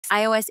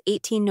iOS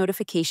 18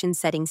 notification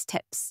settings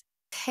tips.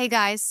 Hey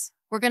guys,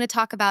 we're going to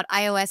talk about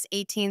iOS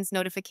 18's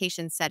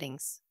notification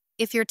settings.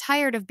 If you're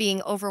tired of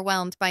being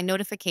overwhelmed by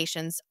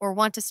notifications or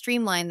want to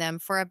streamline them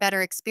for a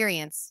better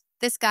experience,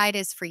 this guide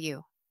is for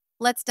you.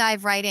 Let's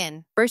dive right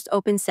in. First,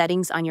 open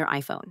Settings on your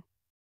iPhone.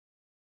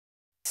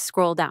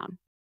 Scroll down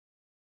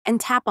and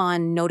tap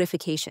on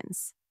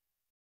Notifications.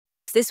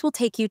 This will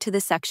take you to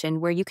the section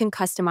where you can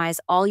customize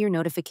all your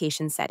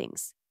notification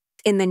settings.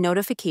 In the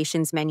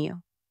Notifications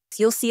menu,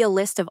 you'll see a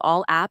list of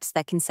all apps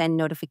that can send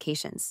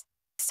notifications.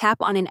 Tap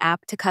on an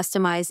app to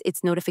customize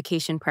its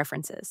notification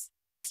preferences.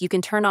 You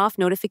can turn off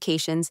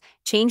notifications,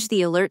 change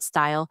the alert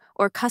style,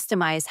 or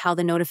customize how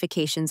the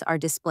notifications are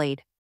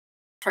displayed.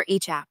 For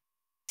each app,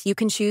 you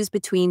can choose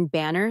between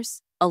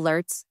banners,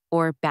 alerts,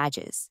 or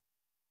badges.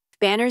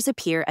 Banners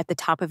appear at the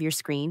top of your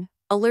screen,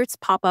 alerts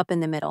pop up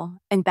in the middle,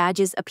 and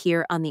badges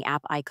appear on the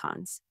app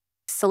icons.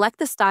 Select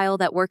the style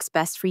that works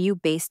best for you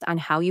based on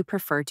how you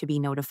prefer to be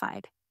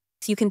notified.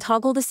 You can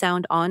toggle the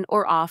sound on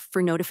or off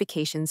for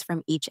notifications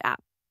from each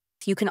app.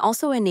 You can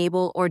also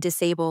enable or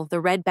disable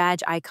the red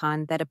badge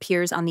icon that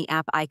appears on the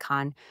app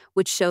icon,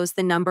 which shows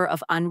the number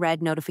of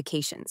unread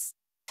notifications.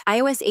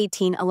 iOS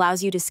 18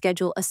 allows you to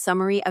schedule a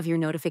summary of your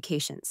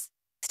notifications.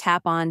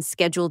 Tap on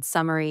Scheduled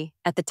Summary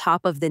at the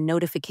top of the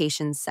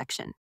Notifications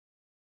section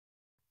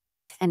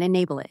and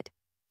enable it.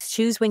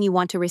 Choose when you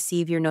want to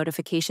receive your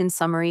notification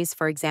summaries,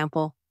 for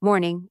example,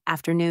 morning,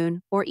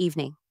 afternoon, or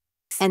evening.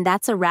 And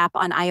that's a wrap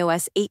on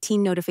iOS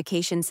 18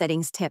 notification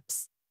settings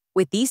tips.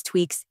 With these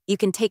tweaks, you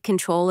can take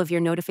control of your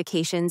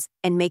notifications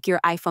and make your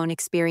iPhone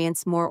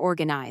experience more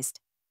organized.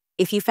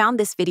 If you found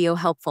this video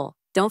helpful,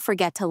 don't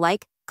forget to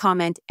like,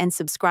 comment, and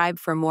subscribe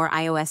for more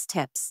iOS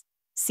tips.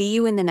 See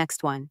you in the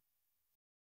next one.